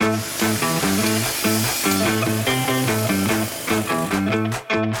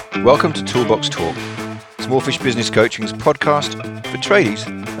Welcome to Toolbox Talk, Small Fish Business Coaching's podcast for tradies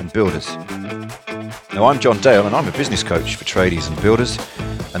and builders. Now, I'm John Dale and I'm a business coach for tradies and builders,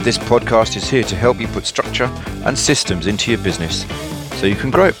 and this podcast is here to help you put structure and systems into your business so you can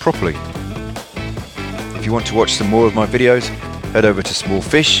grow it properly. If you want to watch some more of my videos, head over to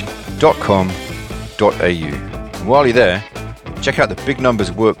smallfish.com.au. And while you're there, check out the Big Numbers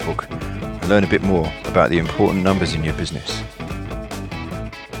Workbook and learn a bit more about the important numbers in your business.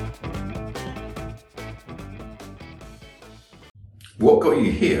 What got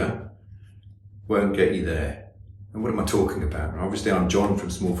you here won't get you there. And what am I talking about? Obviously, I'm John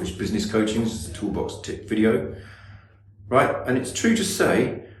from Small Fish Business Coaching. This is a toolbox tip video, right? And it's true to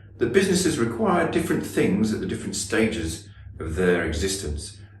say that businesses require different things at the different stages of their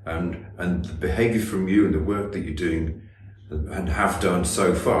existence. And the behavior from you and the work that you're doing and have done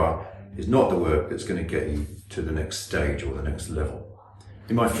so far is not the work that's going to get you to the next stage or the next level.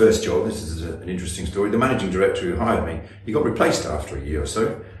 In my first job, this is an interesting story, the managing director who hired me, he got replaced after a year or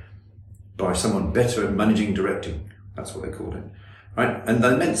so by someone better at managing directing. That's what they called it, right? And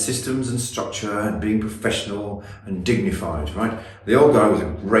that meant systems and structure and being professional and dignified, right? The old guy was a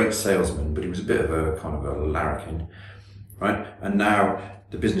great salesman, but he was a bit of a kind of a larrikin, right? And now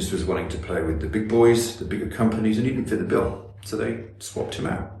the business was wanting to play with the big boys, the bigger companies, and he didn't fit the bill. So they swapped him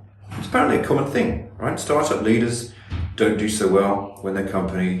out. It's apparently a common thing, right? Startup leaders don't do so well when their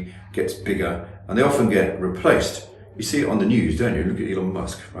company gets bigger, and they often get replaced. You see it on the news, don't you? Look at Elon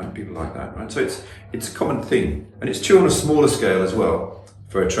Musk, right? People like that, right? So it's a common thing, and it's true on a smaller scale as well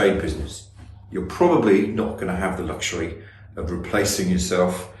for a trade business. You're probably not going to have the luxury of replacing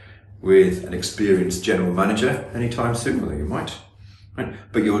yourself with an experienced general manager anytime soon, although you might, right?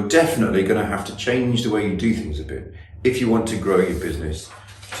 But you're definitely going to have to change the way you do things a bit if you want to grow your business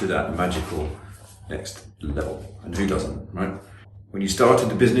to that magical next level. And who doesn't, right? When you started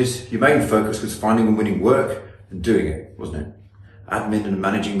the business, your main focus was finding and winning work and doing it, wasn't it? Admin and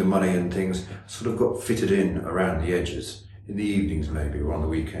managing the money and things sort of got fitted in around the edges, in the evenings maybe, or on the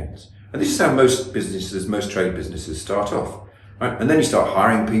weekends. And this is how most trade businesses start off, right? And then you start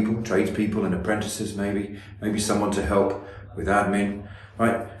hiring people, tradespeople and apprentices maybe someone to help with admin,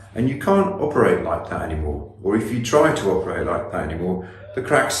 right? And you can't operate like that anymore. Or if you try to operate like that anymore, the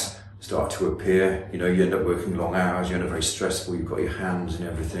cracks start to appear. You know, you end up working long hours, you end up very stressful, you've got your hands and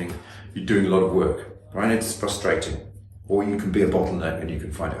everything. You're doing a lot of work, right? It's frustrating. Or you can be a bottleneck and you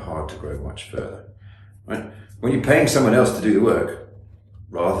can find it hard to grow much further, right? When you're paying someone else to do the work,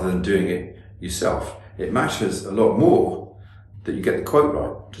 rather than doing it yourself, it matters a lot more that you get the quote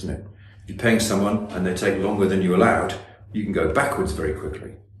right, doesn't it? If you're paying someone and they take longer than you allowed, you can go backwards very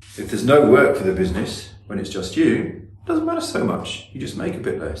quickly. If there's no work for the business, when it's just you, it doesn't matter so much. You just make a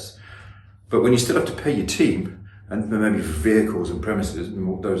bit less. But when you still have to pay your team, and maybe for vehicles and premises and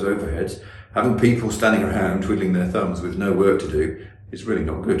all those overheads, having people standing around twiddling their thumbs with no work to do is really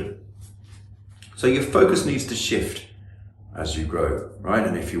not good. So your focus needs to shift as you grow, right?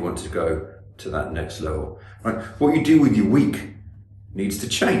 And if you want to go to that next level, right? What you do with your week needs to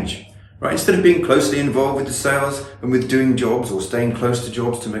change, right? Instead of being closely involved with the sales and with doing jobs or staying close to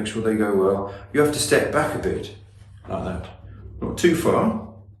jobs to make sure they go well, you have to step back a bit like that. Not too far.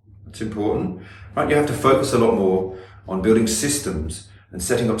 It's important, right? You have to focus a lot more on building systems and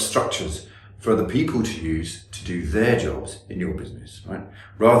setting up structures for other people to use to do their jobs in your business, right?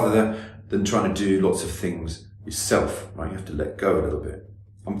 Rather than trying to do lots of things yourself, right? You have to let go a little bit.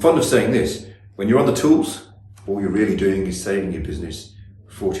 I'm fond of saying this: when you're on the tools, all you're really doing is saving your business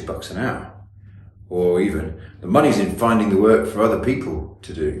 $40 an hour, or even the money's in finding the work for other people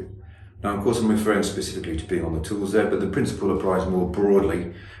to do. Now, of course, I'm referring specifically to being on the tools there, but the principle applies more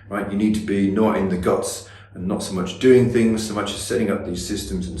broadly, right? You need to be not in the guts and not so much doing things, so much as setting up these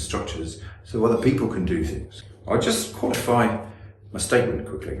systems and structures so other people can do things. I'll just qualify my statement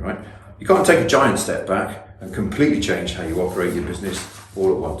quickly, right? You can't take a giant step back and completely change how you operate your business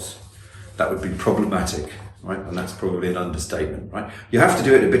all at once. That would be problematic, right? And that's probably an understatement, right? You have to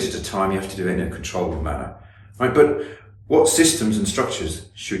do it a bit at a time. You have to do it in a controlled manner, right? But what systems and structures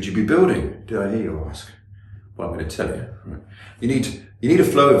should you be building? Did I hear you ask? Well, I'm going to tell you. Right? You need a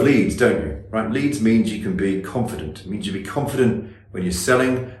flow of leads, don't you? Right? Leads means you can be confident. It means you be confident when you're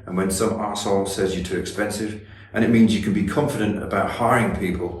selling and when some arsehole says you're too expensive. And it means you can be confident about hiring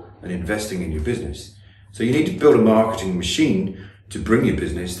people and investing in your business. So you need to build a marketing machine to bring your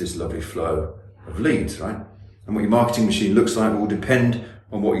business this lovely flow of leads, right? And what your marketing machine looks like will depend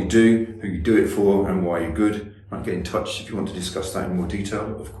on what you do, who you do it for, and why you're good. Right, get in touch if you want to discuss that in more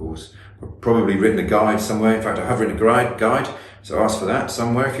detail, of course. I've probably written a guide somewhere. In fact, I have written a guide, so ask for that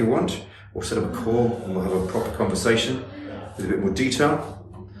somewhere if you want, or set up a call and we'll have a proper conversation with a bit more detail.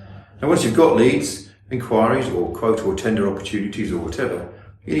 Now once you've got leads, inquiries or quote or tender opportunities or whatever,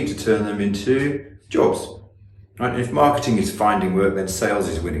 you need to turn them into jobs. Right? And if marketing is finding work, then sales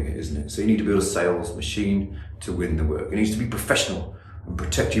is winning it, isn't it? So you need to build a sales machine to win the work. It needs to be professional and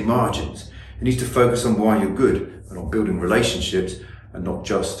protect your margins. It needs to focus on why you're good and on building relationships and not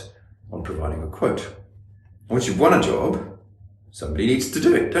just on providing a quote. Once you've won a job, somebody needs to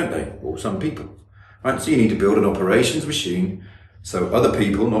do it, don't they? Or some people. Right? So you need to build an operations machine so other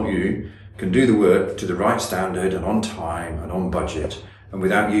people, not you, can do the work to the right standard and on time and on budget, and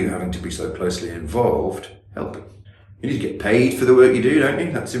without you having to be so closely involved helping. You need to get paid for the work you do, don't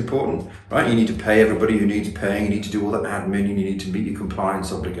you? That's important, right? You need to pay everybody who needs paying. You need to do all the admin. You need to meet your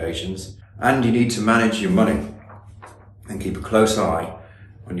compliance obligations, and you need to manage your money and keep a close eye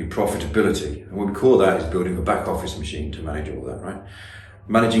on your profitability. And what we call that is building a back office machine to manage all that, right?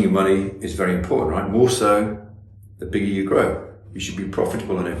 Managing your money is very important, right? More so the bigger you grow. You should be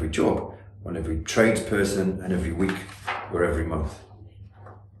profitable on every job, on every tradesperson, and every week or every month.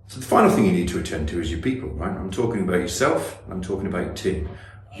 So the final thing you need to attend to is your people, right? I'm talking about yourself, I'm talking about your team.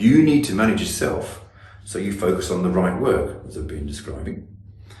 You need to manage yourself so you focus on the right work, as I've been describing,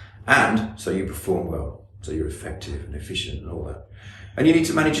 and so you perform well, so you're effective and efficient and all that. And you need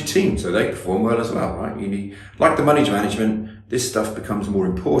to manage your team so they perform well as well, right? You need, like the money management, this stuff becomes more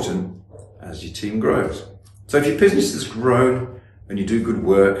important as your team grows. So if your business has grown and you do good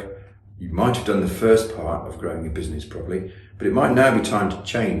work, you might have done the first part of growing your business properly, but it might now be time to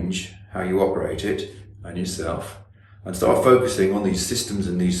change how you operate it and yourself and start focusing on these systems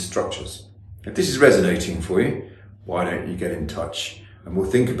and these structures. If this is resonating for you, why don't you get in touch and we'll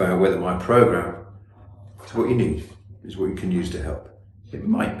think about whether my program is what you need, is what you can use to help. It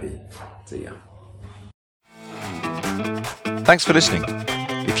might be. See ya. Thanks for listening.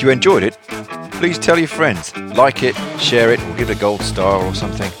 If you enjoyed it, please tell your friends, like it, share it, or give it a gold star or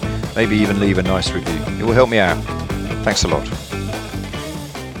something. Maybe even leave a nice review. It will help me out. Thanks a lot.